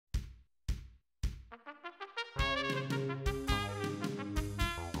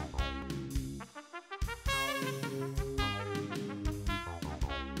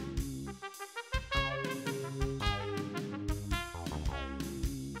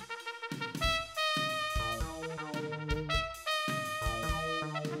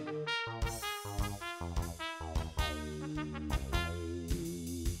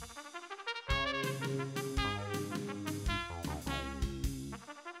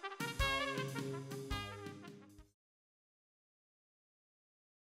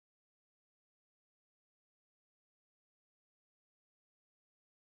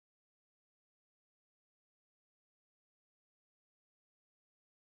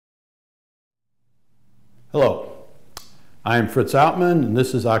Hello, I'm Fritz Outman, and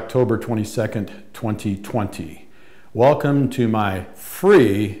this is October 22nd, 2020. Welcome to my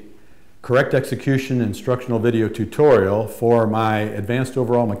free correct execution instructional video tutorial for my advanced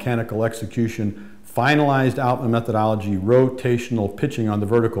overall mechanical execution finalized Outman methodology rotational pitching on the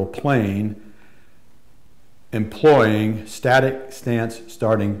vertical plane, employing static stance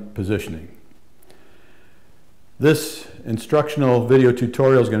starting positioning. This instructional video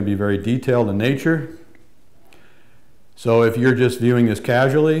tutorial is going to be very detailed in nature. So if you're just viewing this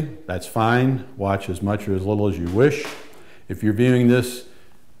casually, that's fine. Watch as much or as little as you wish. If you're viewing this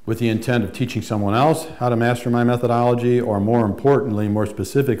with the intent of teaching someone else how to master my methodology, or more importantly, more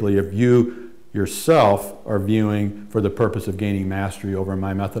specifically, if you yourself are viewing for the purpose of gaining mastery over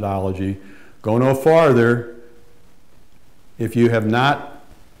my methodology, go no farther. If you have not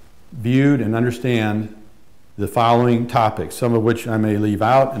viewed and understand the following topics, some of which I may leave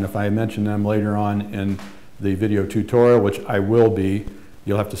out, and if I mention them later on in the video tutorial, which I will be,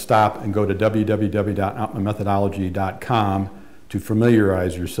 you'll have to stop and go to www.outmanmethodology.com to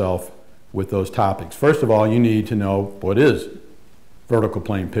familiarize yourself with those topics. First of all, you need to know what is vertical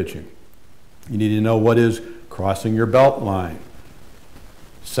plane pitching. You need to know what is crossing your belt line,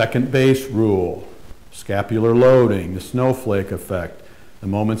 second base rule, scapular loading, the snowflake effect, the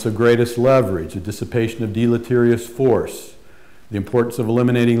moments of greatest leverage, the dissipation of deleterious force, the importance of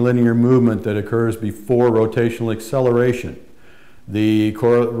eliminating linear movement that occurs before rotational acceleration, the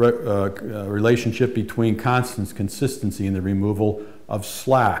relationship between consistency and the removal of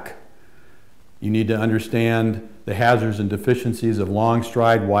slack. You need to understand the hazards and deficiencies of long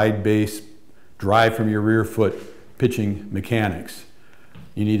stride, wide base, drive from your rear foot pitching mechanics.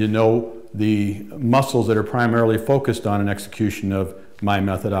 You need to know the muscles that are primarily focused on an execution of my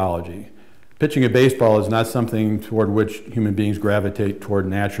methodology. Pitching a baseball is not something toward which human beings gravitate toward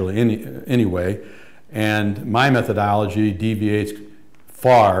naturally anyway, and my methodology deviates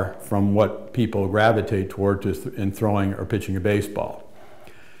far from what people gravitate toward in throwing or pitching a baseball.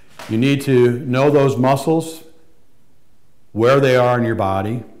 You need to know those muscles, where they are in your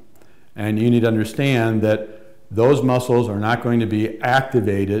body, and you need to understand that those muscles are not going to be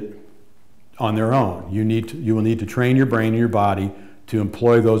activated on their own. You will need to train your brain and your body to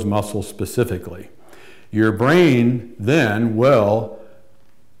employ those muscles specifically. Your brain then will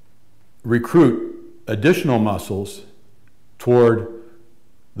recruit additional muscles toward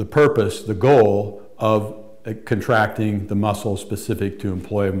the purpose, the goal of contracting the muscles specific to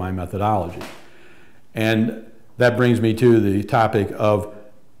employ my methodology. And that brings me to the topic of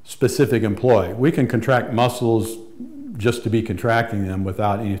specific employ. We can contract muscles just to be contracting them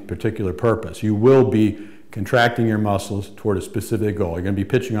without any particular purpose. You will be contracting your muscles toward a specific goal. You're going to be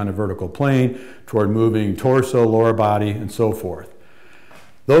pitching on a vertical plane toward moving torso, lower body, and so forth.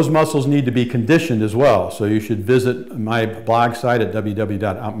 Those muscles need to be conditioned as well, so you should visit my blog site at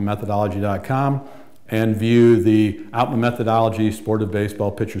www.outmanmethodology.com and view the Outman Methodology Sportive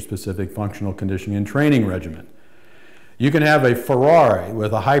Baseball Pitcher-Specific Functional Conditioning and Training Regimen. You can have a Ferrari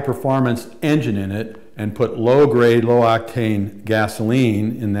with a high-performance engine in it and put low-grade, low-octane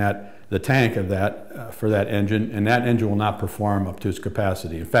gasoline in the tank of that for that engine, and that engine will not perform up to its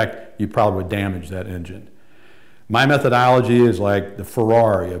capacity. In fact, you probably would damage that engine. My methodology is like the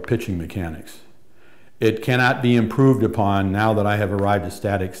Ferrari of pitching mechanics. It cannot be improved upon now that I have arrived at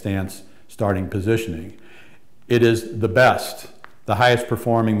static stance starting positioning. It is the best, the highest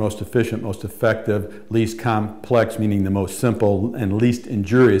performing, most efficient, most effective, least complex, meaning the most simple and least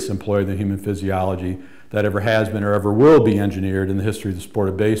injurious employer of the human physiology that ever has been or ever will be engineered in the history of the sport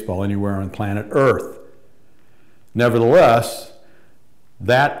of baseball anywhere on planet Earth. Nevertheless,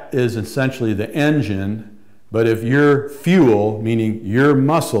 that is essentially the engine, but if your fuel, meaning your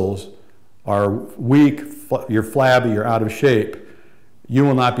muscles, are weak, you're flabby, you're out of shape, you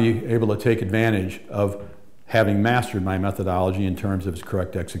will not be able to take advantage of having mastered my methodology in terms of its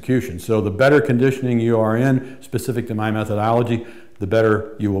correct execution. So the better conditioning you are in, specific to my methodology, the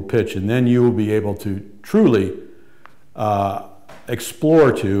better you will pitch, and then you will be able to truly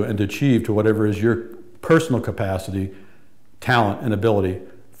explore to and achieve to whatever is your personal capacity, talent, and ability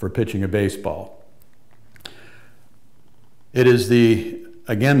for pitching a baseball. It is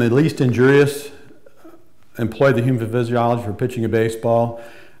again, the least injurious employ the human physiology for pitching a baseball.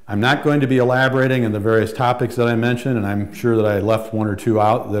 I'm not going to be elaborating on the various topics that I mentioned, and I'm sure that I left one or two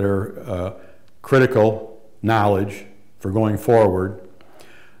out that are critical knowledge for going forward.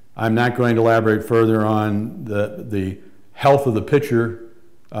 I'm not going to elaborate further on the health of the pitcher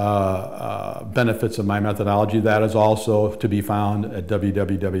benefits of my methodology. That is also to be found at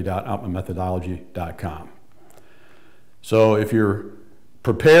www.outmanmethodology.com. So if you're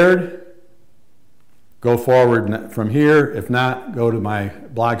prepared go forward from here. If not, go to my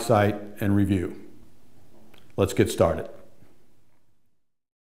blog site and review. Let's get started.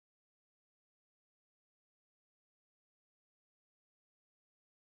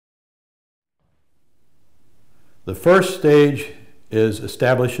 The first stage is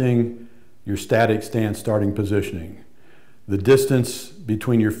establishing your static stance starting positioning. The distance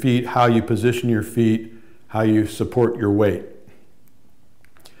between your feet, how you position your feet, how you support your weight,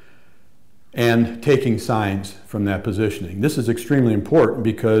 and taking signs from that positioning. This is extremely important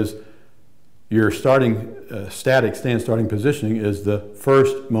because your static stance starting positioning is the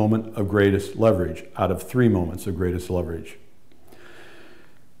first moment of greatest leverage out of 3 moments of greatest leverage.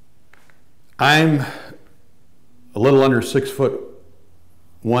 I'm a little under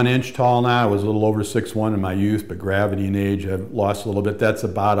 6'1" tall now. I was a little over 6'1" in my youth, but gravity and age I've lost a little bit. That's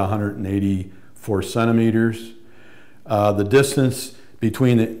about 184 centimeters. The distance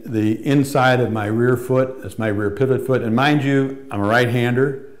between the inside of my rear foot, that's my rear pivot foot, and mind you, I'm a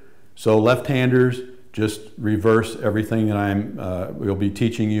right-hander, so left-handers just reverse everything that we'll be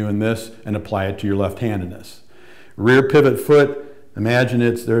teaching you in this and apply it to your left-handedness. Rear pivot foot, imagine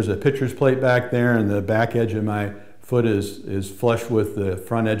there's a pitcher's plate back there, and the back edge of my foot is flush with the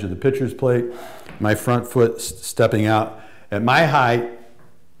front edge of the pitcher's plate. My front foot stepping out. At my height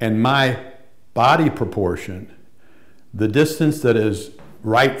and my body proportion, the distance that is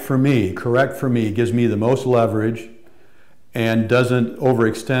right for me, correct for me, gives me the most leverage and doesn't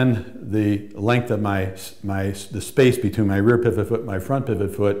overextend the length of the space between my rear pivot foot and my front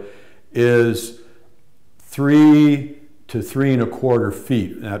pivot foot is 3 to 3 1/4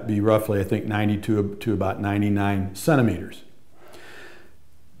 feet. That'd be roughly, I think, 92 to about 99 centimeters.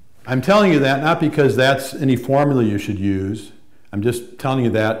 I'm telling you that not because that's any formula you should use. I'm just telling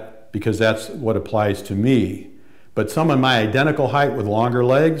you that because that's what applies to me. But someone my identical height with longer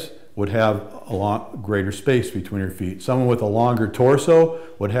legs would have a greater space between your feet. Someone with a longer torso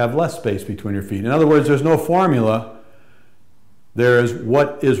would have less space between your feet. In other words, there's no formula. There is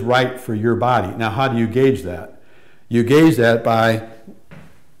what is right for your body. Now, how do you gauge that? You gauge that by,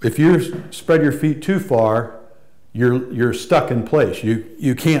 if you spread your feet too far, you're stuck in place.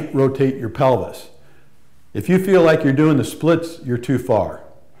 You can't rotate your pelvis. If you feel like you're doing the splits, you're too far.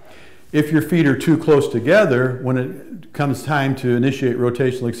 If your feet are too close together, when it comes time to initiate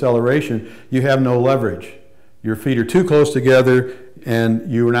rotational acceleration, you have no leverage. Your feet are too close together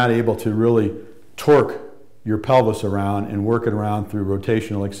and you're not able to really torque your pelvis around and work it around through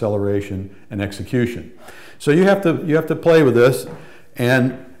rotational acceleration and execution. So you have to play with this,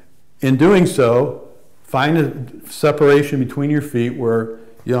 and in doing so, find a separation between your feet where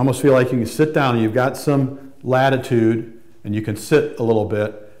you almost feel like you can sit down and you've got some latitude and you can sit a little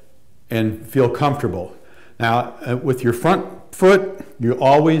bit and feel comfortable. Now, with your front foot, you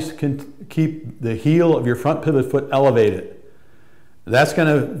always can keep the heel of your front pivot foot elevated. That's going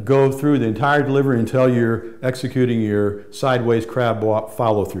to go through the entire delivery until you're executing your sideways crab walk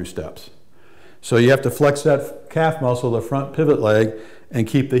follow-through steps. So you have to flex that calf muscle, the front pivot leg, and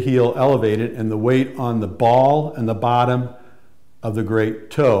keep the heel elevated and the weight on the ball and the bottom of the great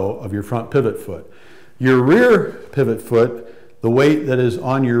toe of your front pivot foot. Your rear pivot foot, the weight that is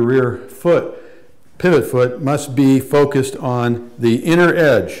on your rear foot, pivot foot, must be focused on the inner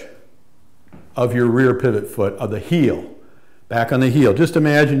edge of your rear pivot foot, of the heel, back on the heel. Just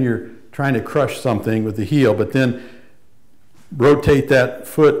imagine you're trying to crush something with the heel, but then rotate that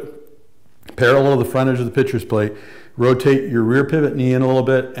foot parallel to the front edge of the pitcher's plate, rotate your rear pivot knee in a little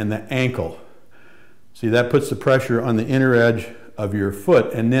bit and the ankle. See, that puts the pressure on the inner edge of your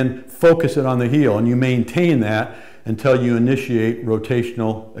foot, and then focus it on the heel, and you maintain that until you initiate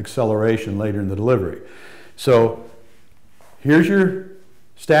rotational acceleration later in the delivery. So here's your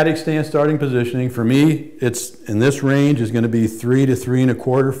static stance starting positioning. For me, it's in this range is going to be 3 to 3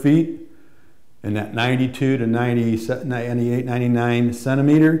 1/4 feet, and that 92 to 98, 99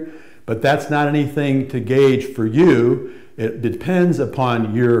 centimeter. But that's not anything to gauge for you. It depends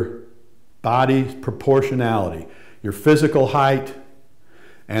upon your body's proportionality, your physical height,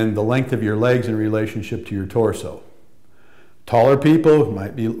 and the length of your legs in relationship to your torso. Taller people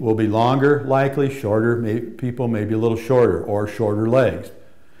will be longer, likely. Shorter people may be a little shorter, or shorter legs.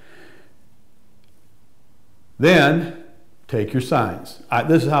 Then take your signs.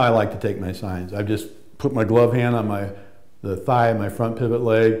 This is how I like to take my signs. I just put my glove hand on the thigh of my front pivot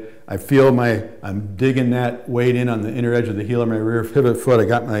leg. I feel I'm digging that weight in on the inner edge of the heel of my rear pivot foot. I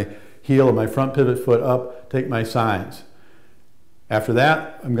got my heel of my front pivot foot up, take my signs. After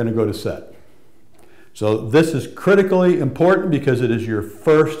that, I'm going to go to set. So this is critically important because it is your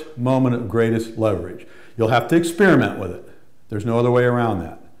first moment of greatest leverage. You'll have to experiment with it. There's no other way around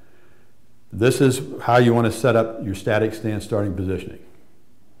that. This is how you want to set up your static stance starting positioning.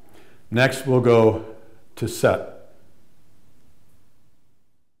 Next, we'll go to set.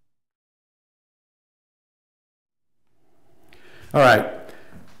 All right,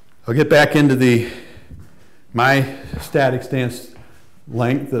 I'll get back into my static stance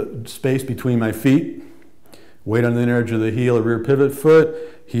length, the space between my feet, weight on the inner edge of the heel, the rear pivot foot,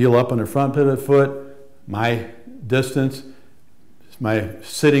 heel up on the front pivot foot, my distance, my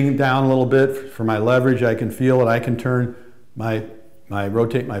sitting down a little bit for my leverage. I can feel it. I can turn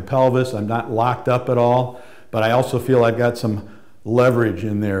rotate my pelvis. I'm not locked up at all, but I also feel I've got some leverage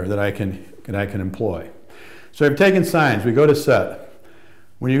in there that I can employ. So I've taken signs. We go to set.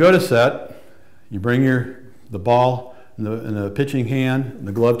 When you go to set, you bring the ball and the pitching hand and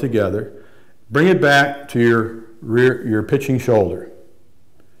the glove together. Bring it back to your pitching shoulder,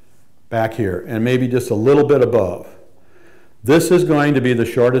 back here, and maybe just a little bit above. This is going to be the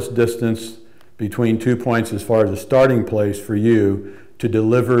shortest distance between 2 points as far as a starting place for you to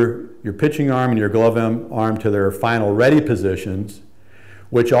deliver your pitching arm and your glove arm to their final ready positions,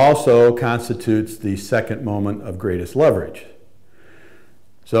 which also constitutes the second moment of greatest leverage.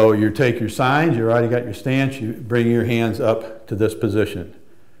 So you take your signs, you already got your stance, you bring your hands up to this position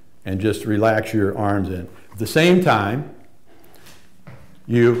and just relax your arms in. At the same time,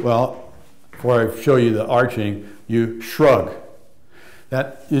 before I show you the arching, you shrug.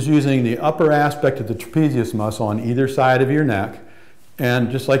 That is using the upper aspect of the trapezius muscle on either side of your neck,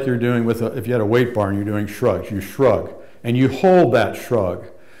 and just like you're doing if you had a weight bar and you're doing shrugs, you shrug, and you hold that shrug.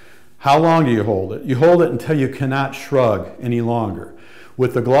 How long do you hold it? You hold it until you cannot shrug any longer.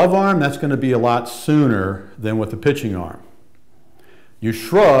 With the glove arm, that's going to be a lot sooner than with the pitching arm. You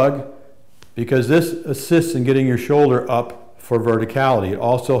shrug because this assists in getting your shoulder up for verticality. It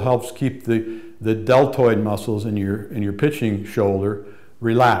also helps keep the deltoid muscles in your pitching shoulder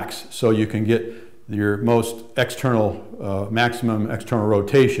relaxed, so you can get your most maximum external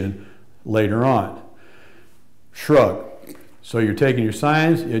rotation later on. Shrug. So you're taking your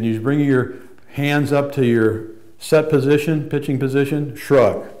signs and you bring your hands up to your set position, pitching position,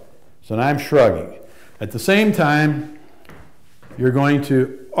 shrug. So now I'm shrugging. At the same time, you're going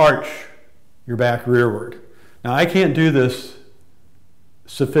to arch your back rearward. Now I can't do this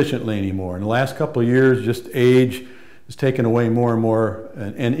sufficiently anymore. In the last couple of years, just age has taken away more and more,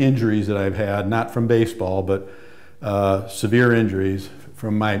 and injuries that I've had, not from baseball, but severe injuries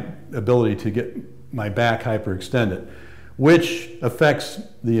from my ability to get my back hyperextended, which affects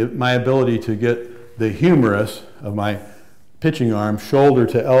my ability to get the humerus of my pitching arm, shoulder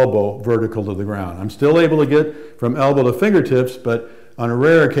to elbow, vertical to the ground. I'm still able to get from elbow to fingertips, but on a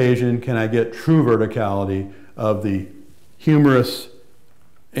rare occasion can I get true verticality of the humerus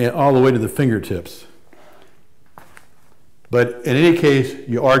and all the way to the fingertips. But in any case,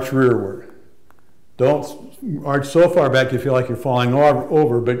 you arch rearward. Don't arch so far back you feel like you're falling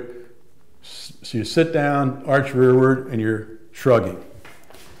over, but so you sit down, arch rearward, and you're shrugging.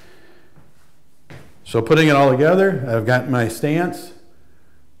 So putting it all together, I've got my stance,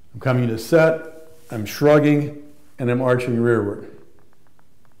 I'm coming to set, I'm shrugging, and I'm arching rearward.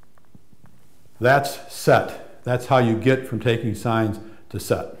 That's set. That's how you get from taking signs to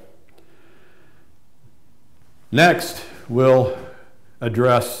set. Next, we'll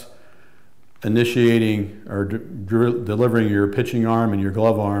address initiating or delivering your pitching arm and your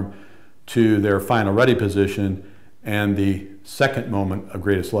glove arm to their final ready position and the second moment of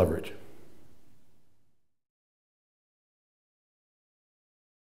greatest leverage.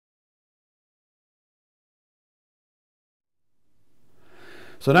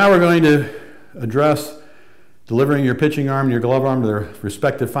 So now we're going to address delivering your pitching arm and your glove arm to their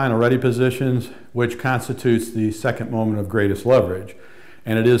respective final ready positions, which constitutes the second moment of greatest leverage.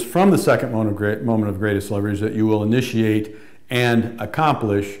 And it is from the second moment of greatest leverage that you will initiate and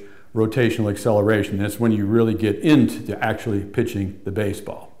accomplish rotational acceleration. That's when you really get into actually pitching the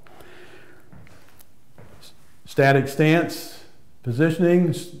baseball. Static stance,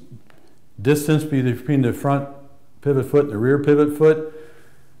 positioning, distance between the front pivot foot and the rear pivot foot,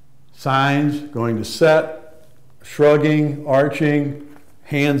 signs, going to set, shrugging, arching,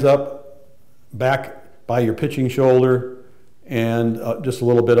 hands up, back by your pitching shoulder and just a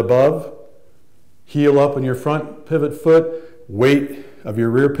little bit above, heel up on your front pivot foot, weight of your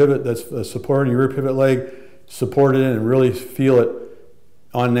rear pivot that's supporting your rear pivot leg, support it in and really feel it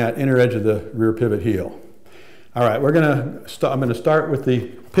on that inner edge of the rear pivot heel. All right, I'm going to start with the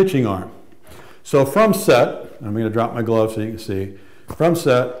pitching arm. So from set, I'm going to drop my glove so you can see. From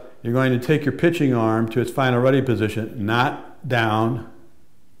set, you're going to take your pitching arm to its final ready position, not down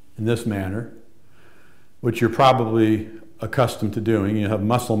in this manner, which you're probably accustomed to doing. You have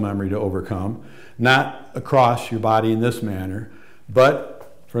muscle memory to overcome. Not across your body in this manner,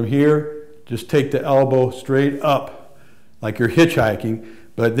 but from here, just take the elbow straight up like you're hitchhiking,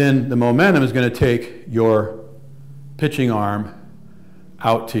 but then the momentum is going to take your pitching arm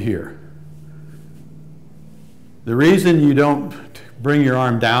out to here. The reason you don't bring your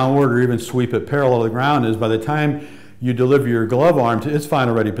arm downward or even sweep it parallel to the ground is by the time you deliver your glove arm to its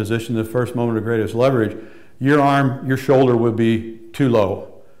final ready position, the first moment of greatest leverage, your shoulder will be too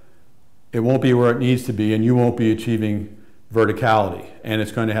low. It won't be where it needs to be, and you won't be achieving verticality. And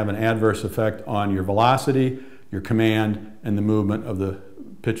it's going to have an adverse effect on your velocity, your command, and the movement of the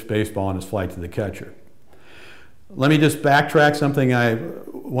pitched baseball in its flight to the catcher. Let me just backtrack something I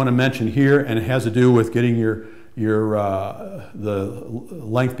want to mention here, and it has to do with getting the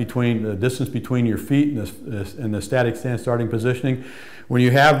length between, the distance between your feet and the static stance starting positioning. When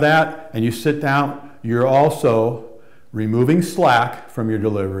you have that and you sit down, you're also removing slack from your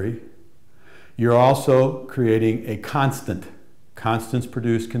delivery. You're also creating a constant. Constants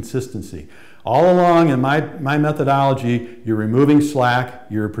produce consistency. All along in my methodology, you're removing slack,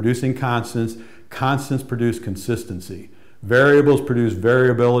 you're producing constants. Constants produce consistency. Variables produce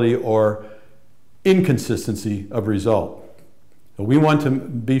variability or inconsistency of result. So we want to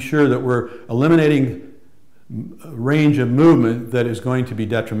be sure that we're eliminating a range of movement that is going to be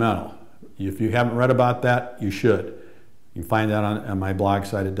detrimental. If you haven't read about that, you should. You can find that on my blog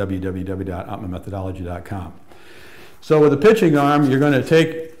site at www.outmanmethodology.com. So with the pitching arm, you're going to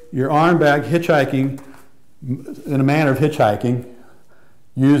take your arm back, hitchhiking, in a manner of hitchhiking.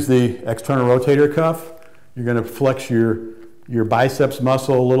 Use the external rotator cuff. You're going to flex your biceps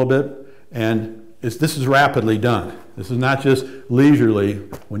muscle a little bit, and this is rapidly done. This is not just leisurely.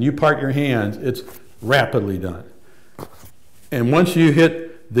 When you part your hands, it's rapidly done. And once you hit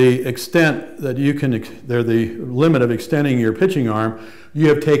the extent that you can, they're the limit of extending your pitching arm, you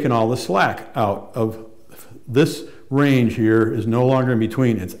have taken all the slack out of this range here is no longer in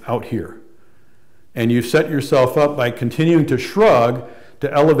between, it's out here. And you set yourself up by continuing to shrug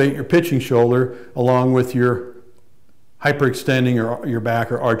to elevate your pitching shoulder along with your hyperextending your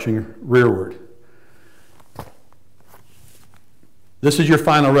back or arching rearward. This is your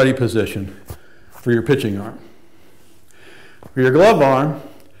final ready position for your pitching arm. For your glove arm,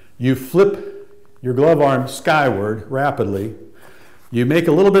 you flip your glove arm skyward rapidly. You make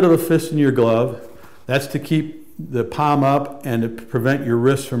a little bit of a fist in your glove. That's to keep the palm up and to prevent your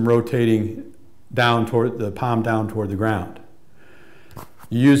wrist from rotating down toward the palm down toward the ground.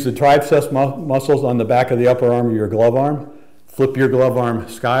 You use the triceps muscles on the back of the upper arm of your glove arm. Flip your glove arm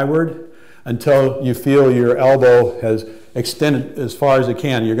skyward until you feel your elbow has extended as far as it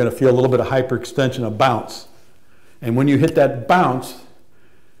can. You're going to feel a little bit of hyperextension, a bounce. And when you hit that bounce,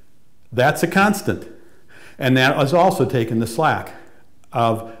 that's a constant. And that is also taking the slack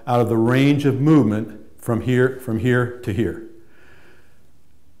out of the range of movement from here to here.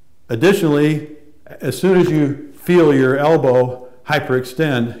 Additionally, as soon as you feel your elbow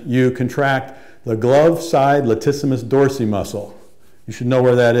hyperextend, you contract the glove side latissimus dorsi muscle. You should know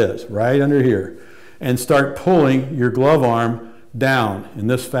where that is, right under here. And start pulling your glove arm down in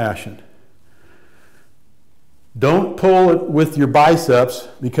this fashion. Don't pull it with your biceps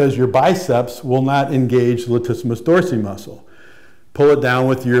because your biceps will not engage the latissimus dorsi muscle. Pull it down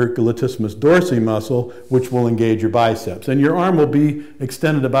with your latissimus dorsi muscle, which will engage your biceps. And your arm will be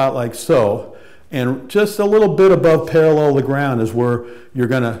extended about like so. And just a little bit above parallel to the ground is where you're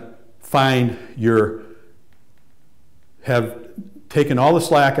going to find have taken all the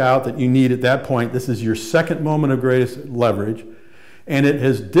slack out that you need at that point. This is your second moment of greatest leverage. And it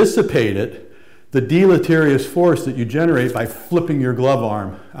has dissipated the deleterious force that you generate by flipping your glove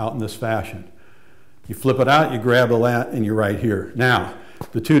arm out in this fashion. You flip it out, you grab the lat, and you're right here. Now,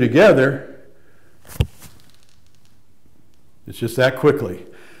 the two together, it's just that quickly.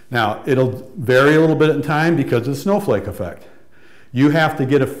 Now, it'll vary a little bit in time because of the snowflake effect. You have to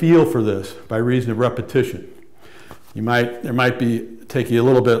get a feel for this by reason of repetition. There might take you a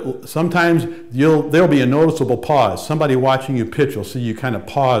little bit, sometimes there'll be a noticeable pause. Somebody watching you pitch will see you kind of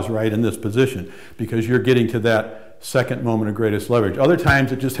pause right in this position because you're getting to that second moment of greatest leverage. Other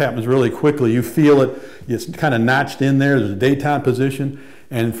times it just happens really quickly. You feel it, it's kind of notched in there, there's a détente position,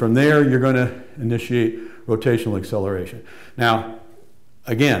 and from there you're going to initiate rotational acceleration. Now,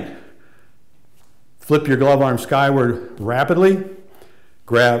 again, flip your glove arm skyward rapidly.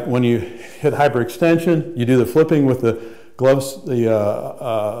 Grab, when you hit hyperextension, you do the flipping with the gloves,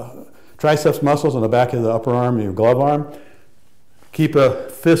 the triceps muscles on the back of the upper arm of your glove arm. Keep a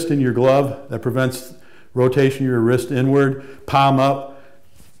fist in your glove that prevents rotation of your wrist inward. Palm up.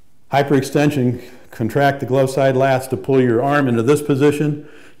 Hyperextension contract the glove side lats to pull your arm into this position.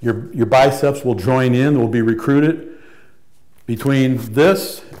 Your biceps will join in, will be recruited. Between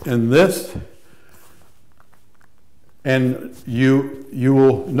this, and you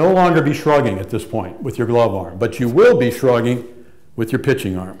will no longer be shrugging at this point with your glove arm, but you will be shrugging with your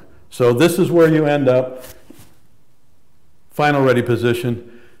pitching arm. So this is where you end up, final ready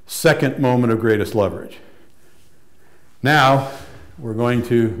position, second moment of greatest leverage. Now, we're going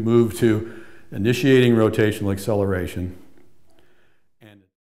to move to initiating rotational acceleration.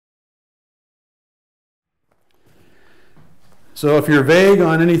 So if you're vague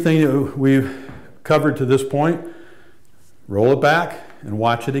on anything that we've covered to this point, roll it back and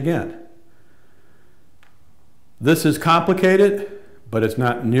watch it again. This is complicated, but it's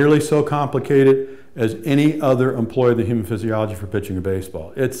not nearly so complicated as any other employee of the human physiology for pitching a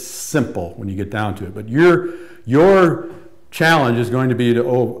baseball. It's simple when you get down to it, but your challenge is going to be to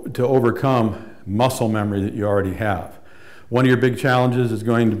overcome muscle memory that you already have. One of your big challenges is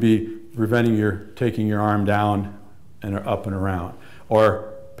going to be preventing taking your arm down and up and around,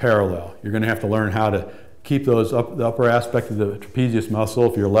 or parallel. You're going to have to learn how to keep those the upper aspect of the trapezius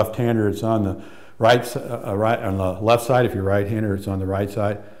muscle. If you're a left-hander, it's on the on the left side. If you're right-hander, it's on the right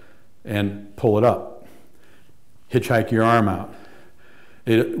side, and pull it up. Hitchhike your arm out.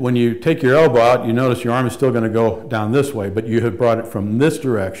 When you take your elbow out, you notice your arm is still going to go down this way, but you have brought it from this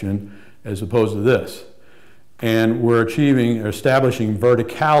direction as opposed to this. And we're establishing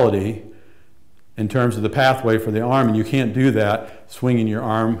verticality in terms of the pathway for the arm, and you can't do that swinging your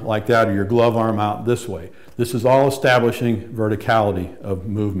arm like that or your glove arm out this way. This is all establishing verticality of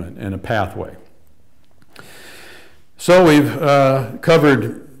movement and a pathway. So we've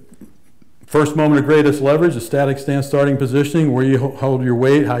covered first moment of greatest leverage, the static stance starting positioning, where you hold your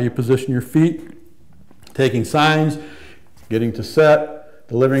weight, how you position your feet, taking signs, getting to set,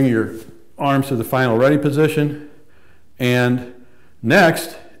 delivering your arms to the final ready position, and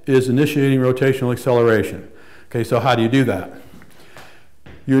next is initiating rotational acceleration. Okay, so how do you do that?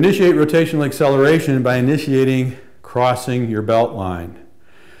 You initiate rotational acceleration by initiating crossing your belt line.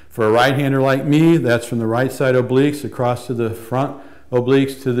 For a right-hander like me, that's from the right side obliques across to the front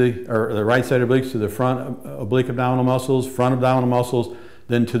obliques or the right side obliques to the front oblique abdominal muscles, front abdominal muscles,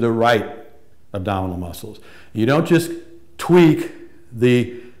 then to the right abdominal muscles. You don't just tweak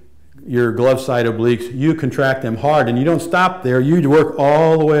your glove side obliques, you contract them hard, and you don't stop there, you work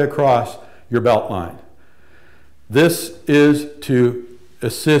all the way across your belt line. This is to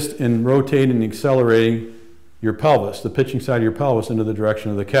assist in rotating and accelerating your pelvis, the pitching side of your pelvis, into the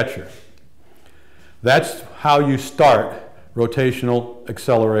direction of the catcher. That's how you start rotational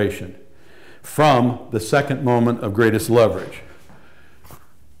acceleration, from the second moment of greatest leverage.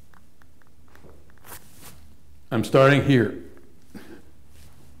 I'm starting here.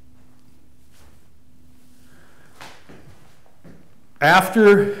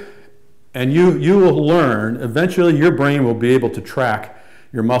 And you will learn, eventually your brain will be able to track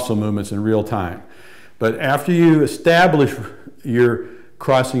your muscle movements in real time. But after you establish your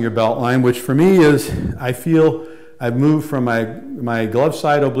crossing your belt line, which for me is, I feel I've moved from my glove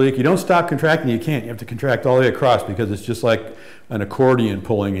side oblique. You don't stop contracting, you can't. You have to contract all the way across because it's just like an accordion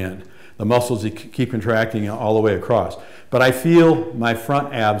pulling in. The muscles keep contracting all the way across. But I feel my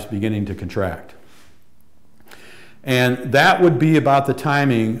front abs beginning to contract. And that would be about the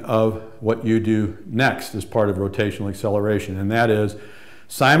timing of what you do next as part of rotational acceleration. And that is,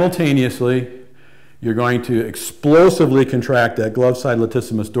 simultaneously, you're going to explosively contract that glove side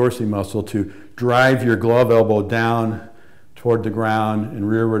latissimus dorsi muscle to drive your glove elbow down toward the ground and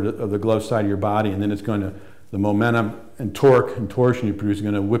rearward of the glove side of your body. And then it's going to, the momentum and torque and torsion you produce is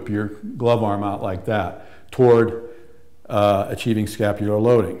going to whip your glove arm out like that toward achieving scapular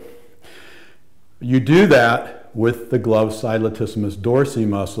loading. You do that with the glove side latissimus dorsi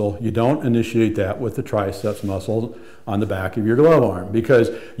muscle. You don't initiate that with the triceps muscle on the back of your glove arm, because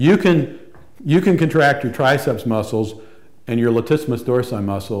you can contract your triceps muscles and your latissimus dorsi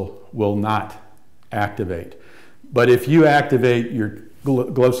muscle will not activate. But if you activate your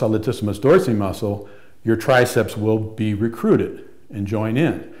glove side latissimus dorsi muscle, your triceps will be recruited and join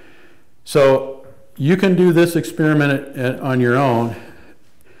in. So you can do this experiment on your own.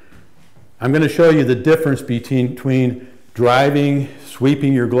 I'm going to show you the difference between driving,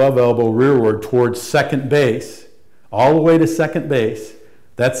 sweeping your glove elbow rearward towards second base, all the way to second base.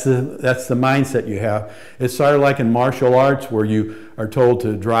 That's the mindset you have. It's sort of like in martial arts where you are told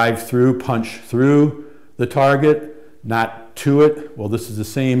to drive through, punch through the target, not to it. Well, this is the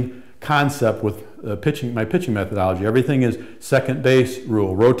same concept with my pitching methodology. Everything is second base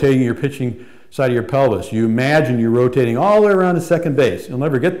rule, rotating your pitching side of your pelvis. You imagine you're rotating all the way around to second base. You'll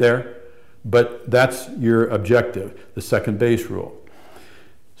never get there, but that's your objective, the second base rule.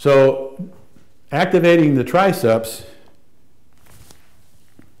 So activating the triceps,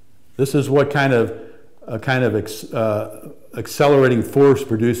 this is what kind of accelerating force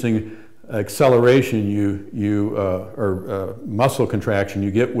producing acceleration or muscle contraction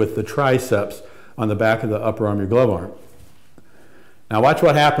you get with the triceps on the back of the upper arm of your glove arm. Now watch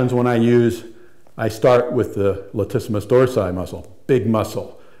what happens when I start with the latissimus dorsi muscle, big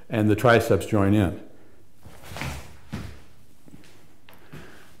muscle, and the triceps join in.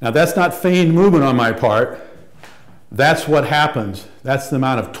 Now that's not feigned movement on my part. That's what happens. That's the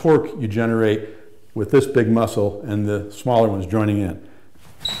amount of torque you generate with this big muscle and the smaller ones joining in.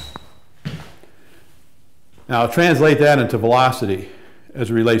 Now translate that into velocity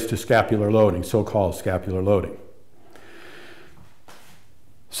as it relates to scapular loading, so-called scapular loading.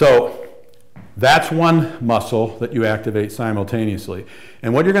 So that's one muscle that you activate simultaneously.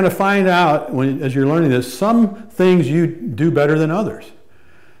 And what you're going to find out as you're learning this, some things you do better than others.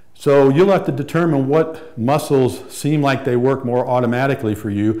 So you'll have to determine what muscles seem like they work more automatically for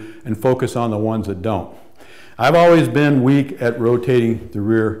you and focus on the ones that don't. I've always been weak at rotating the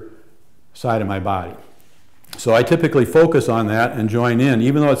rear side of my body. So I typically focus on that and join in.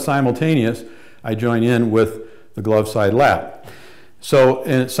 Even though it's simultaneous, I join in with the glove side lat.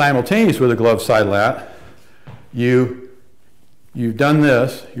 So simultaneous with the glove side lat, you've done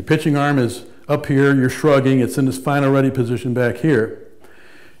this. Your pitching arm is up here, you're shrugging, it's in this final ready position back here.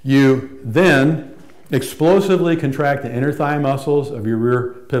 You then explosively contract the inner thigh muscles of your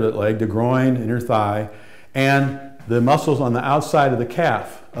rear pivot leg, the groin, inner thigh, and the muscles on the outside of the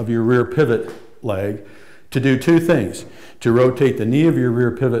calf of your rear pivot leg to do two things: to rotate the knee of your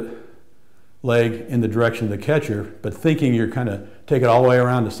rear pivot leg in the direction of the catcher, but thinking you're kind of take it all the way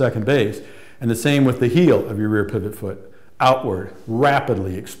around to second base, and the same with the heel of your rear pivot foot, outward,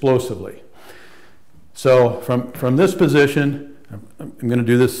 rapidly, explosively. So from this position, I'm going to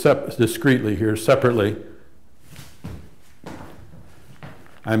do this discreetly here, separately.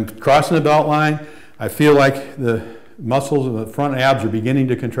 I'm crossing the belt line. I feel like the muscles of the front abs are beginning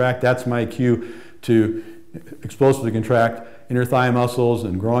to contract. That's my cue to explosively contract inner thigh muscles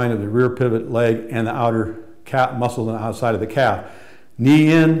and groin of the rear pivot leg and the outer calf muscles on the outside of the calf.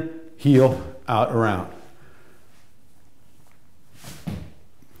 Knee in, heel out, around.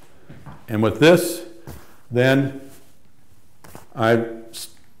 And with this, then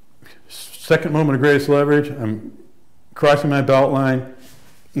second moment of greatest leverage, I'm crossing my belt line.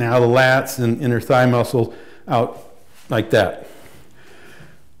 Now the lats and inner thigh muscles out like that.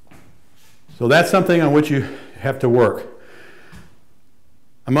 So that's something on which you have to work.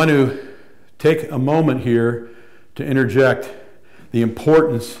 I'm going to take a moment here to interject the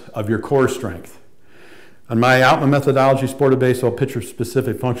importance of your core strength. On my Outman Methodology Sport of Baseball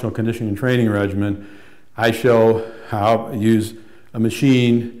Pitcher-Specific Functional Conditioning and Training Regimen, I show how I use a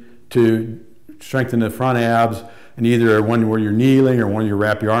machine to strengthen the front abs, and either one where you're kneeling or one you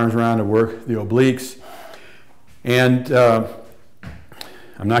wrap your arms around to work the obliques. And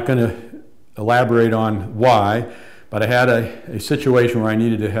I'm not going to elaborate on why, but I had a situation where I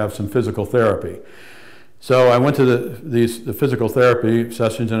needed to have some physical therapy. So I went to the physical therapy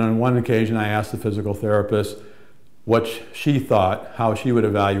sessions, and on one occasion I asked the physical therapist what she thought, how she would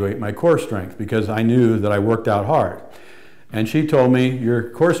evaluate my core strength, because I knew that I worked out hard. And she told me, your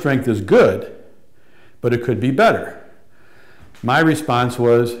core strength is good, but it could be better. My response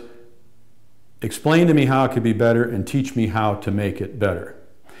was, explain to me how it could be better and teach me how to make it better.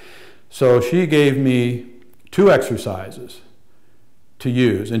 So she gave me 2 exercises to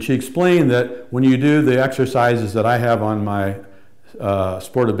use, and she explained that when you do the exercises that I have on my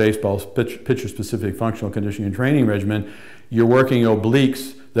Sport of Baseball Pitcher-Specific Functional Conditioning and Training Regimen, you're working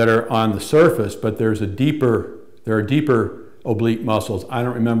obliques that are on the surface, but there are deeper oblique muscles. I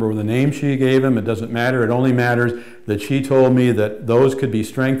don't remember the name she gave them. It doesn't matter. It only matters that she told me that those could be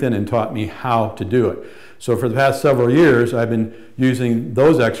strengthened and taught me how to do it. So for the past several years, I've been using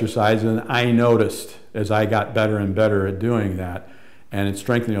those exercises, and I noticed as I got better and better at doing that, and it's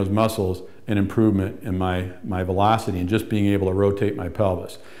strengthening those muscles, an improvement in my velocity and just being able to rotate my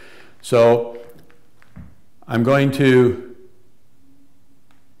pelvis. So I'm going to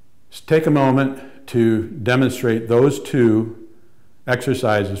take a moment to demonstrate those 2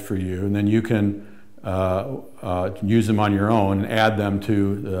 exercises for you, and then you can use them on your own and add them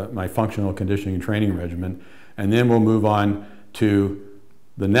to my functional conditioning and training regimen. And then we'll move on to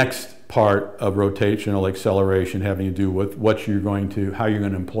the next part of rotational acceleration, having to do with how you're going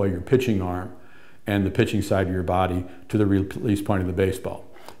to employ your pitching arm and the pitching side of your body to the release point of the baseball.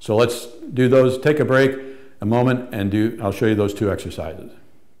 So let's do those. Take a break, a moment, and I'll show you those 2 exercises.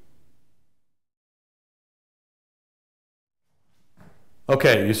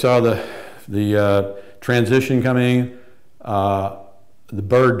 Okay, you saw the transition coming, the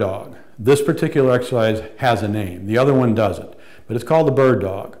bird dog. This particular exercise has a name. The other one doesn't, but it's called the bird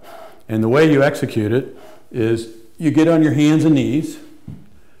dog. And the way you execute it is you get on your hands and knees,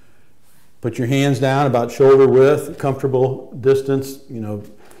 put your hands down about shoulder width, comfortable distance,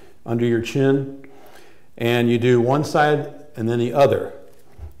 under your chin, and you do one side and then the other.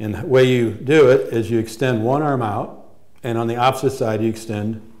 And the way you do it is you extend one arm out, and on the opposite side you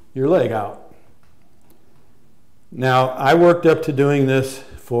extend your leg out. Now, I worked up to doing this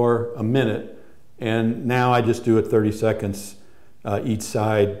for a minute, and now I just do it 30 seconds each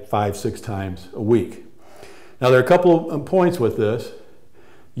side 5-6 times a week. Now, there are a couple of points with this.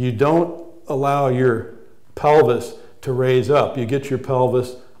 You don't allow your pelvis to raise up. You get your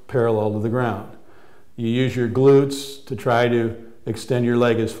pelvis parallel to the ground. You use your glutes to try to extend your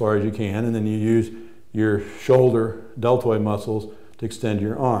leg as far as you can, and then you use your shoulder deltoid muscles to extend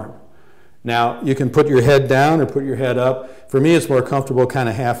your arm. Now, you can put your head down or put your head up. For me, it's more comfortable kind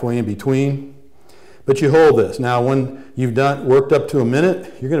of halfway in between. But you hold this. Now, when you've worked up to a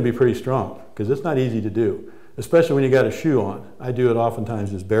minute, you're going to be pretty strong, because it's not easy to do, especially when you got a shoe on. I do it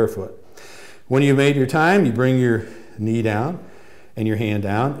oftentimes just barefoot. When you've made your time, you bring your knee down and your hand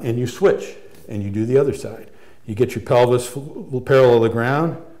down, and you switch, and you do the other side. You get your pelvis parallel to the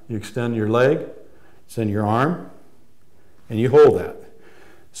ground, you extend your leg, extend your arm, and you hold that.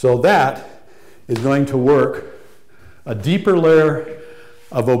 So that is going to work a deeper layer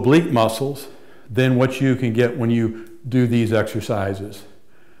of oblique muscles than what you can get when you do these exercises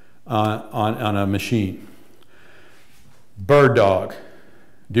on a machine. Bird dog,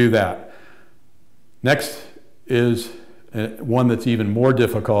 do that. Next is one that's even more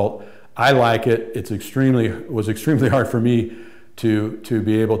difficult. I like it. It was extremely hard for me to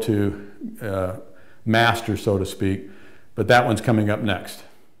be able to master, so to speak, but that one's coming up next.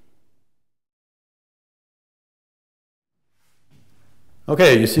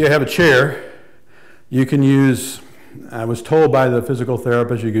 Okay, you see I have a chair. You can use, I was told by the physical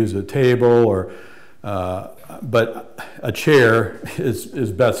therapist, you can use a table but a chair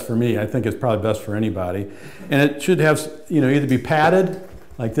is best for me. I think it's probably best for anybody. And it should have, either be padded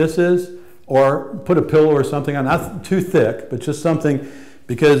like this is, or put a pillow or something on, not too thick, but just something,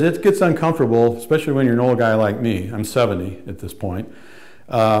 because it gets uncomfortable, especially when you're an old guy like me. I'm 70 at this point.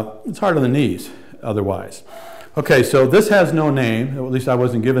 It's hard on the knees otherwise. Okay, so this has no name, at least I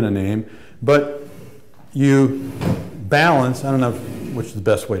wasn't given a name, but you balance, I don't know which is the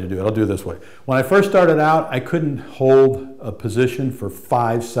best way to do it. I'll do it this way. When I first started out, I couldn't hold a position for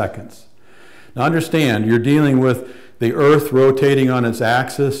 5 seconds. Now understand, you're dealing with the Earth rotating on its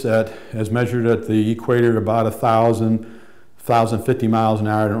axis as measured at the equator at about 1,050 miles an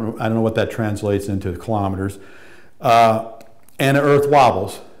hour. I don't know what that translates into kilometers. And the Earth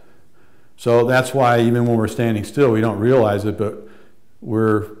wobbles. So that's why even when we're standing still, we don't realize it, but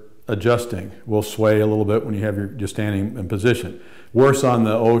we're adjusting. We'll sway a little bit when you're standing in position. Worse on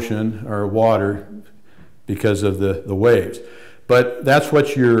the ocean or water because of the waves. But that's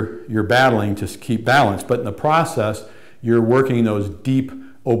what you're battling to keep balance. But in the process, you're working those deep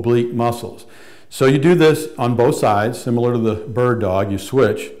oblique muscles. So you do this on both sides, similar to the bird dog, you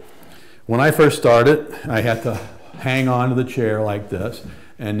switch. When I first started, I had to hang on to the chair like this,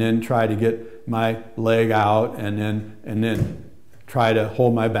 and then try to get my leg out, and then try to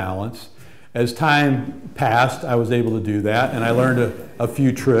hold my balance. As time passed, I was able to do that, and I learned a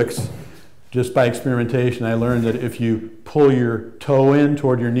few tricks. Just by experimentation, I learned that if you pull your toe in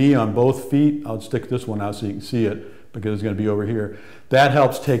toward your knee on both feet, I'll stick this one out so you can see it because it's going to be over here. That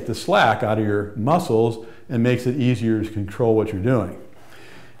helps take the slack out of your muscles and makes it easier to control what you're doing.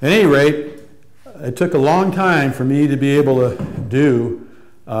 At any rate, it took a long time for me to be able to do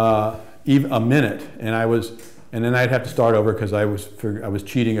even a minute, and then I'd have to start over because I was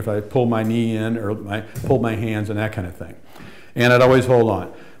cheating if I pulled my knee in or pulled my hands and that kind of thing. And I'd always hold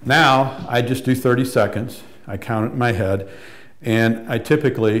on. Now, I just do 30 seconds. I count it in my head, and I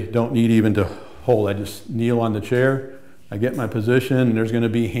typically don't need even to hold. I just kneel on the chair, I get my position, and there's going to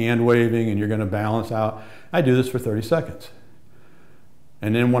be hand waving, and you're going to balance out. I do this for 30 seconds.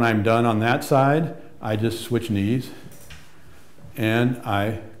 And then when I'm done on that side, I just switch knees, and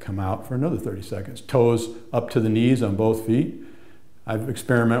I come out for another 30 seconds. Toes up to the knees on both feet. I've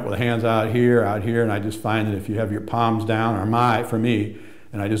experimented with hands out here, and I just find that if you have your palms down, or for me,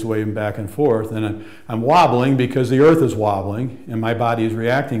 and I just wave them back and forth, and I'm wobbling because the Earth is wobbling, and my body is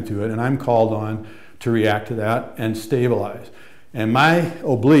reacting to it, and I'm called on to react to that and stabilize. And my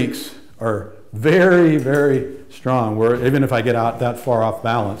obliques are very, very strong, where even if I get out that far off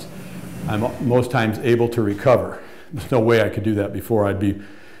balance, I'm most times able to recover. there's no way I could do that before. I'd be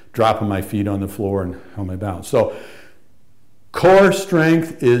dropping my feet on the floor and on my balance. So core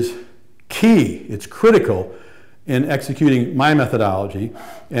strength is key. It's critical in executing my methodology,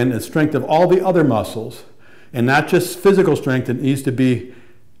 and the strength of all the other muscles, and not just physical strength. It needs to be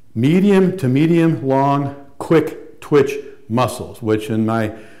medium to medium long, quick twitch muscles, which in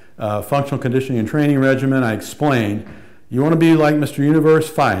my functional conditioning and training regimen I explained. You want to be like Mr. Universe?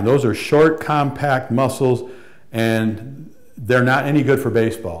 Fine. Those are short, compact muscles, and they're not any good for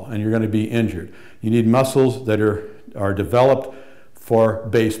baseball, and you're going to be injured. You need muscles that are developed for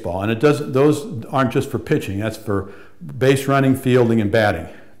baseball, and those aren't just for pitching. That's for base running, fielding, and batting,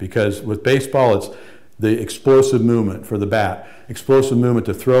 because with baseball it's the explosive movement for the bat, explosive movement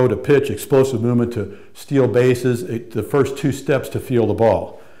to throw, to pitch, explosive movement to steal bases, the first two steps to field the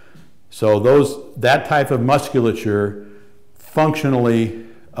ball. So that type of musculature, functionally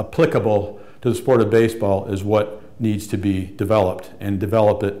applicable to the sport of baseball, is what needs to be developed, and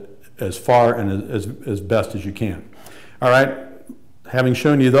develop it as far and as best as you can. All right, having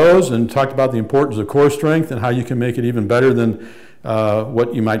shown you those and talked about the importance of core strength and how you can make it even better than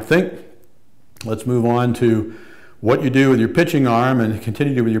what you might think, let's move on to what you do with your pitching arm and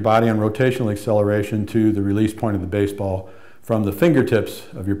continue to do with your body on rotational acceleration to the release point of the baseball from the fingertips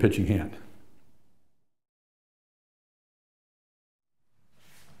of your pitching hand.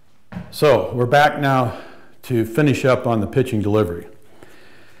 So we're back now to finish up on the pitching delivery.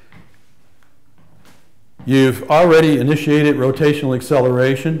 You've already initiated rotational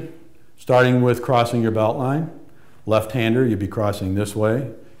acceleration, starting with crossing your belt line. Left-hander, you'll be crossing this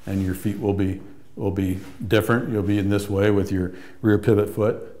way, and your feet will be different. You'll be in this way with your rear pivot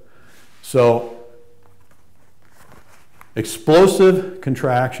foot. So explosive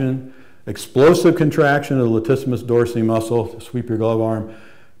contraction of the latissimus dorsi muscle to sweep your glove arm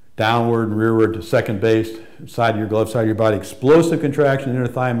downward and rearward to second base, side of your glove, side of your body. Explosive contraction, inner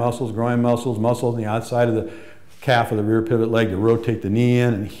thigh muscles, groin muscles, muscles on the outside of the calf of the rear pivot leg to rotate the knee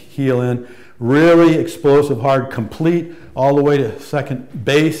in and heel in. Really explosive, hard, complete all the way to second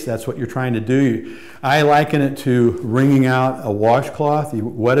base. That's what you're trying to do. I liken it to wringing out a washcloth. You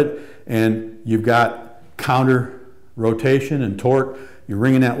wet it and you've got counter rotation and torque. You're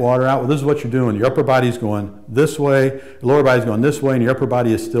wringing that water out. Well, this is what you're doing. Your upper body's going this way, your lower body's going this way, and your upper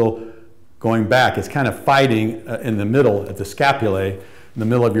body is still going back. It's kind of fighting in the middle, at the scapulae, in the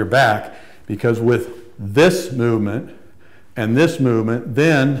middle of your back, because with this movement and this movement,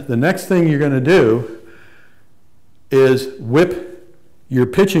 then the next thing you're going to do is whip your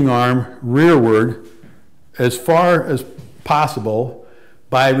pitching arm rearward as far as possible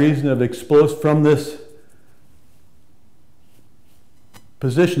by reason of from this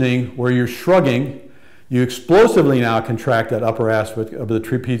positioning where you're shrugging. You explosively now contract that upper aspect of the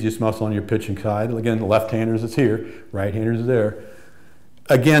trapezius muscle on your pitching side. Again, the left-handers is here, right-handers is there,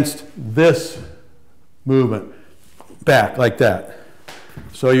 against this movement back like that.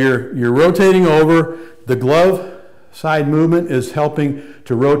 So you're rotating over. The glove side movement is helping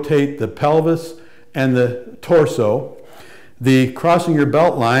to rotate the pelvis and the torso. The crossing your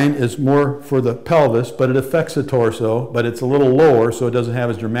belt line is more for the pelvis, but it affects the torso, but it's a little lower, so it doesn't have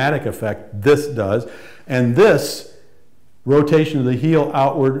as dramatic effect. This does. And this rotation of the heel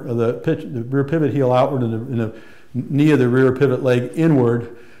outward, of the rear pivot heel outward, and the knee of the rear pivot leg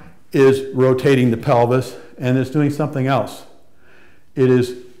inward is rotating the pelvis, and it's doing something else. It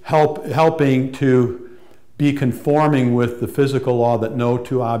is helping to be conforming with the physical law that no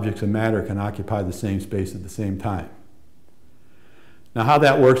two objects of matter can occupy the same space at the same time. Now, how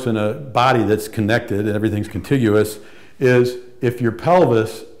that works in a body that's connected and everything's contiguous is if your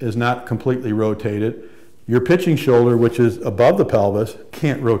pelvis is not completely rotated, your pitching shoulder, which is above the pelvis,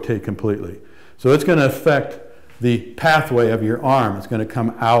 can't rotate completely. So it's going to affect the pathway of your arm. It's going to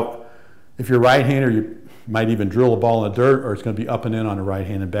come out. If you're right-hander, you might even drill a ball in the dirt, or it's going to be up and in on a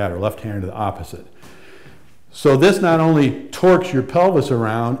right-handed batter, left-hander the opposite. So this not only torques your pelvis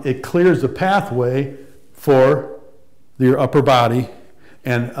around, it clears the pathway for your upper body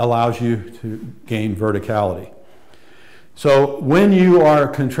and allows you to gain verticality. So when you are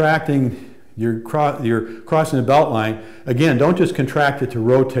contracting, you're crossing the belt line, again, don't just contract it to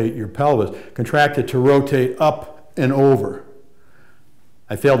rotate your pelvis, contract it to rotate up and over.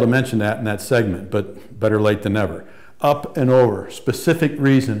 I failed to mention that in that segment, but better late than never. Up and over, specific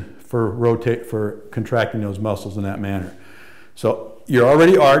reason for contracting those muscles in that manner. So you're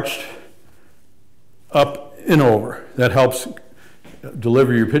already arched, up and over. That helps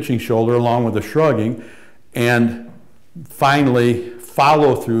deliver your pitching shoulder along with the shrugging, and finally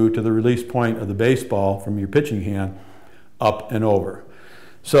follow through to the release point of the baseball from your pitching hand, up and over.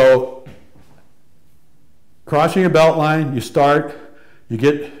 So crossing your belt line, you start, you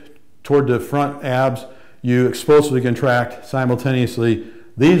get toward the front abs, you explosively contract simultaneously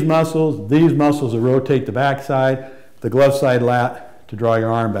these muscles will rotate the back side, the glove side lat to draw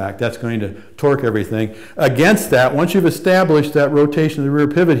your arm back. That's going to torque everything. Against that, once you've established that rotation of the rear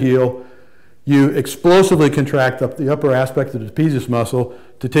pivot heel, you explosively contract up the upper aspect of the trapezius muscle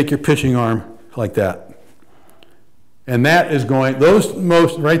to take your pitching arm like that. And that is going, those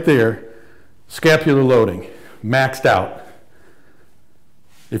most right there, scapular loading, maxed out.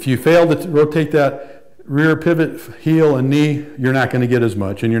 If you fail to rotate that rear pivot heel and knee, you're not going to get as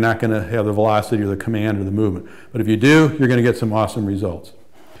much, and you're not going to have the velocity or the command or the movement. But if you do, you're going to get some awesome results.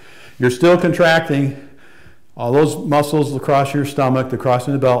 You're still contracting all those muscles across your stomach,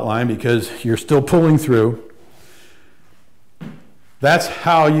 crossing the belt line, because you're still pulling through. That's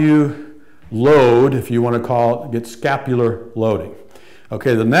how you load, if you want to call it, get scapular loading.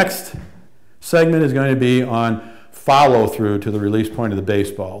 Okay, the next segment is going to be on follow through to the release point of the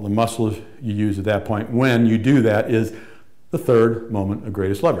baseball. The muscles you use at that point when you do that is the third moment of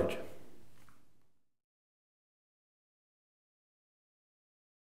greatest leverage.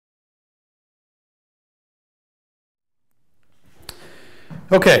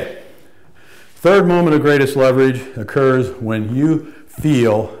 Okay, third moment of greatest leverage occurs when you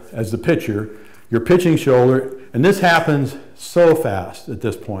feel, as the pitcher, your pitching shoulder, and this happens so fast at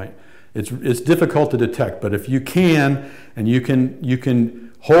this point. It's difficult to detect, but if you can, and you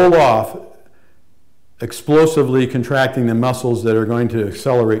can hold off explosively contracting the muscles that are going to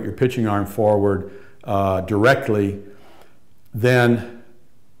accelerate your pitching arm forward directly, then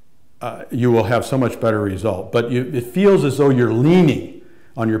you will have so much better result. But it feels as though you're leaning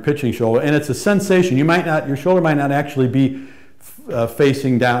on your pitching shoulder, and it's a sensation. Your shoulder might not actually be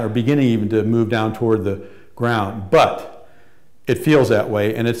facing down or beginning even to move down toward the ground, but it feels that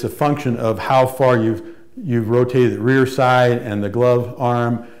way, and it's a function of how far you've rotated the rear side and the glove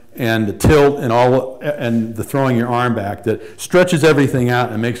arm and the tilt and the throwing your arm back that stretches everything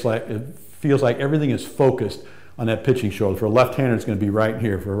out and it feels like everything is focused on that pitching shoulder. For a left-hander, it's going to be right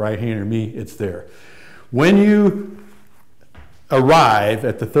here. For a right-hander, me, it's there. When you arrive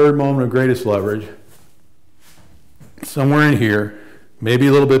at the third moment of greatest leverage, somewhere in here, maybe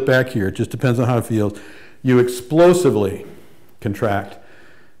a little bit back here, it just depends on how it feels, you explosively contract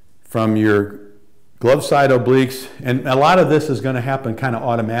from your glove side obliques, and a lot of this is going to happen kind of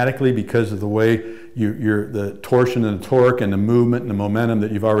automatically because of the way the torsion and the torque and the movement and the momentum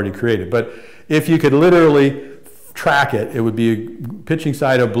that you've already created. But if you could literally track it, it would be pitching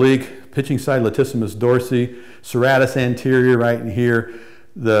side oblique, pitching side latissimus dorsi, serratus anterior right in here,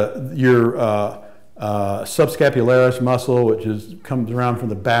 your subscapularis muscle, which comes around from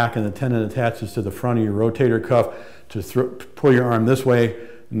the back, and the tendon attaches to the front of your rotator cuff to pull your arm this way,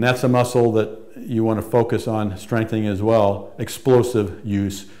 and that's a muscle that you want to focus on strengthening as well. Explosive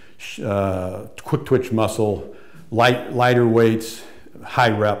use, quick twitch muscle, lighter weights,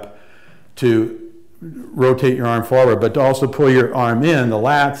 high rep to rotate your arm forward, but to also pull your arm in, the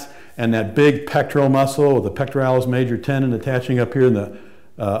lats, and that big pectoral muscle, the pectoralis major tendon attaching up here in the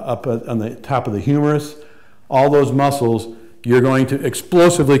up on the top of the humerus. All those muscles you're going to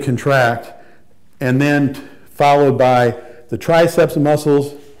explosively contract, and then followed by the triceps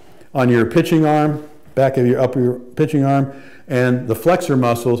muscles on your pitching arm, back of your upper pitching arm, and the flexor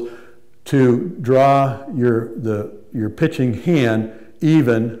muscles to draw your pitching hand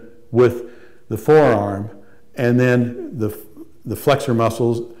even with the forearm, and then the flexor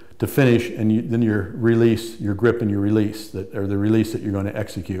muscles to finish, and then your release, your grip and your release, or the release that you're going to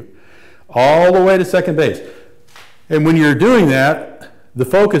execute. All the way to second base. And when you're doing that, the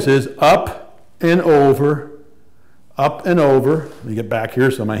focus is up and over, up and over. Let me get back here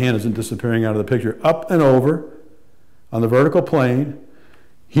so my hand isn't disappearing out of the picture. Up and over on the vertical plane,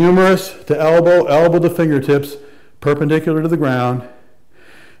 humerus to elbow, elbow to fingertips, perpendicular to the ground,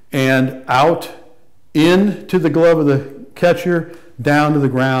 and out into the glove of the catcher, down to the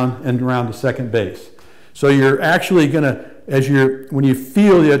ground, and around to second base. So you're actually going to, when you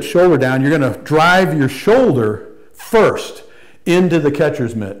feel that shoulder down, you're going to drive your shoulder first into the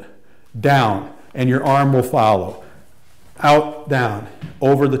catcher's mitt, down, and your arm will follow. Out, down,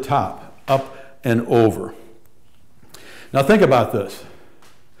 over the top, up and over. Now think about this.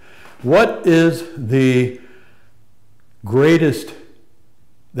 What is the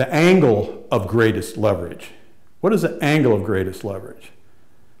angle of greatest leverage? What is the angle of greatest leverage?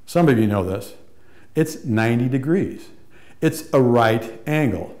 Some of you know this. It's 90 degrees. It's a right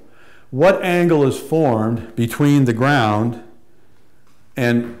angle. What angle is formed between the ground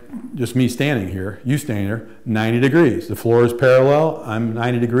and just me standing here, you standing there? 90 degrees. The floor is parallel. I'm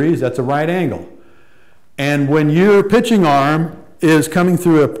 90 degrees. That's a right angle. And when your pitching arm is coming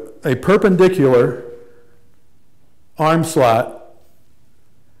through a perpendicular arm slot,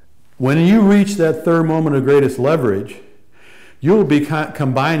 when you reach that third moment of greatest leverage, you'll be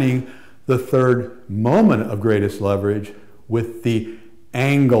combining the third moment of greatest leverage with the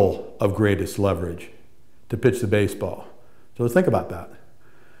angle of greatest leverage to pitch the baseball. So think about that.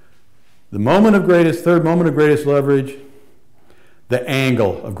 The moment of greatest, third moment of greatest leverage, the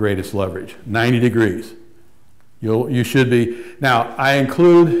angle of greatest leverage, 90 degrees. You should be. Now, I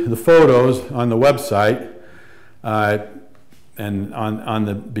include the photos on the website and on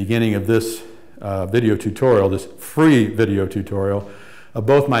the beginning of this video tutorial, this free video tutorial, of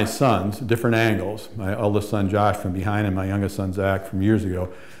both my sons, different angles. My oldest son, Josh, from behind, and my youngest son, Zach, from years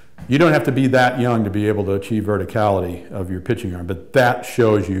ago. You don't have to be that young to be able to achieve verticality of your pitching arm, but that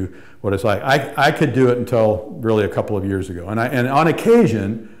shows you what it's like. I could do it until really a couple of years ago. And on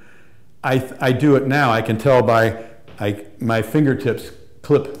occasion, I do it now. I can tell by my fingertips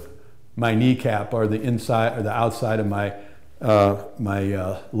clip my kneecap or the inside or the outside of my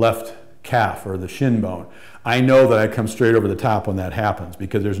left calf or the shin bone. I know that I come straight over the top when that happens,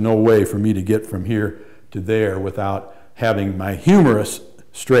 because there's no way for me to get from here to there without having my humerus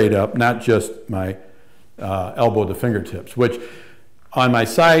straight up, not just my elbow to fingertips, which on my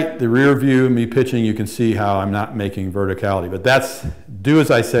site, the rear view of me pitching, you can see how I'm not making verticality. But that's do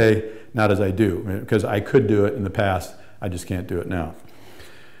as I say, not as I do, because I could do it in the past. I just can't do it now.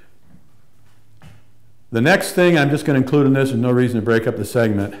 The next thing I'm just going to include in this, there's no reason to break up the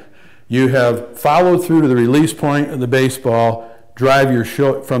segment. You have followed through to the release point of the baseball, drive your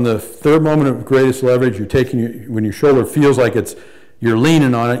shoulder from the third moment of greatest leverage. You're taking when your shoulder feels like you're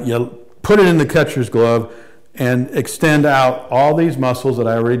leaning on it, you put it in the catcher's glove and extend out all these muscles that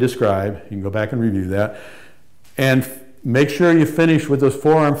I already described. You can go back and review that. And make sure you finish with those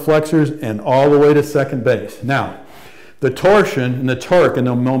forearm flexors and all the way to second base. Now, the torsion and the torque and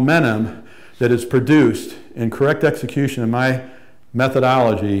the momentum that is produced in correct execution of my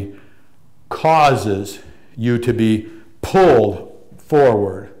methodology causes you to be pulled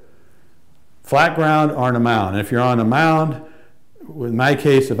forward. Flat ground or on a mound. And if you're on a mound, in my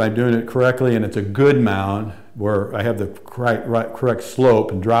case, if I'm doing it correctly and it's a good mound where I have the correct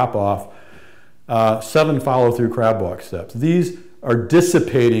slope and drop off, 7 follow-through crab walk steps. These are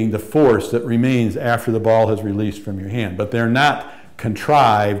dissipating the force that remains after the ball has released from your hand, but they're not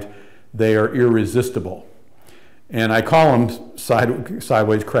contrived, they are irresistible. And I call them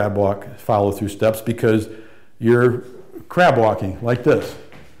sideways crab walk follow-through steps because you're crab walking like this.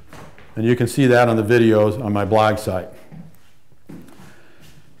 And you can see that on the videos on my blog site.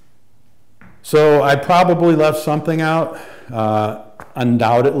 So I probably left something out.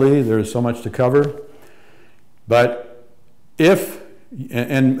 Undoubtedly, there's so much to cover. But if,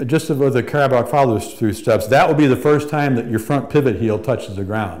 and just with the crab walk follow-through steps, that will be the first time that your front pivot heel touches the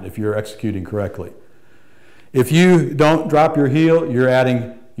ground if you're executing correctly. If you don't drop your heel,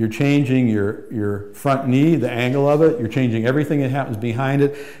 you're changing your front knee, the angle of it, you're changing everything that happens behind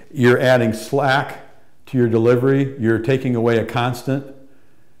it, you're adding slack to your delivery, you're taking away a constance,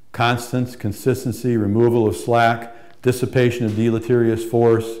 consistency, removal of slack, dissipation of deleterious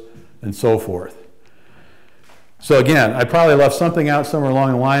force, and so forth. So again, I probably left something out somewhere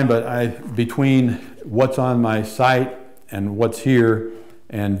along the line, but between what's on my site and what's here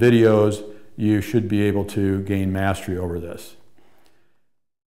and videos, you should be able to gain mastery over this.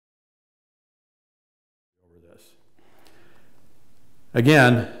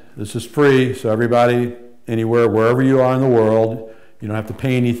 Again, this is free, so everybody, anywhere, wherever you are in the world, you don't have to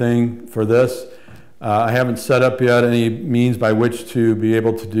pay anything for this. I haven't set up yet any means by which to be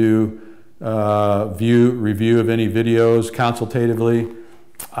able to do review of any videos consultatively.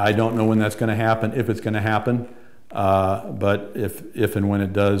 I don't know when that's going to happen, if it's going to happen, but if and when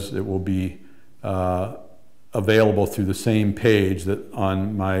it does, it will be available through the same page that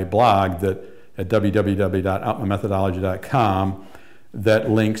on my blog that at www.outmanmethodology.com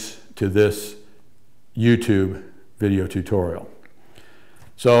that links to this YouTube video tutorial.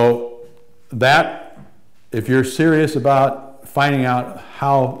 So that, if you're serious about finding out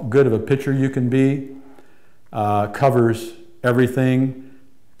how good of a pitcher you can be, covers everything.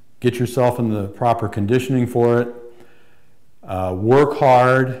 Get yourself in the proper conditioning for it. Work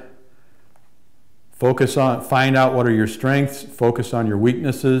hard. Find out what are your strengths. Focus on your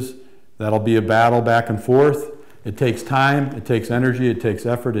weaknesses. That'll be a battle back and forth. It takes time, it takes energy, it takes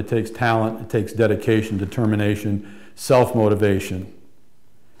effort, it takes talent, it takes dedication, determination, self-motivation.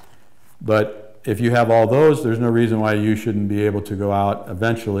 But if you have all those, there's no reason why you shouldn't be able to go out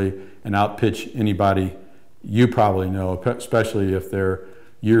eventually and outpitch anybody you probably know, especially if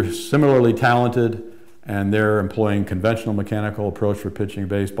you're similarly talented and they're employing conventional mechanical approach for pitching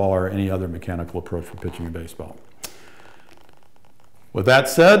baseball or any other mechanical approach for pitching baseball. With that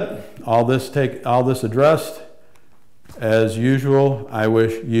said, all this addressed, as usual, I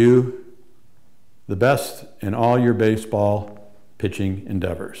wish you the best in all your baseball pitching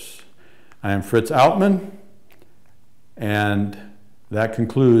endeavors. I am Fritz Outman, and that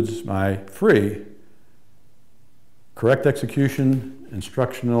concludes my free correct execution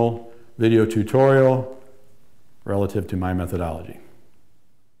instructional video tutorial relative to my methodology.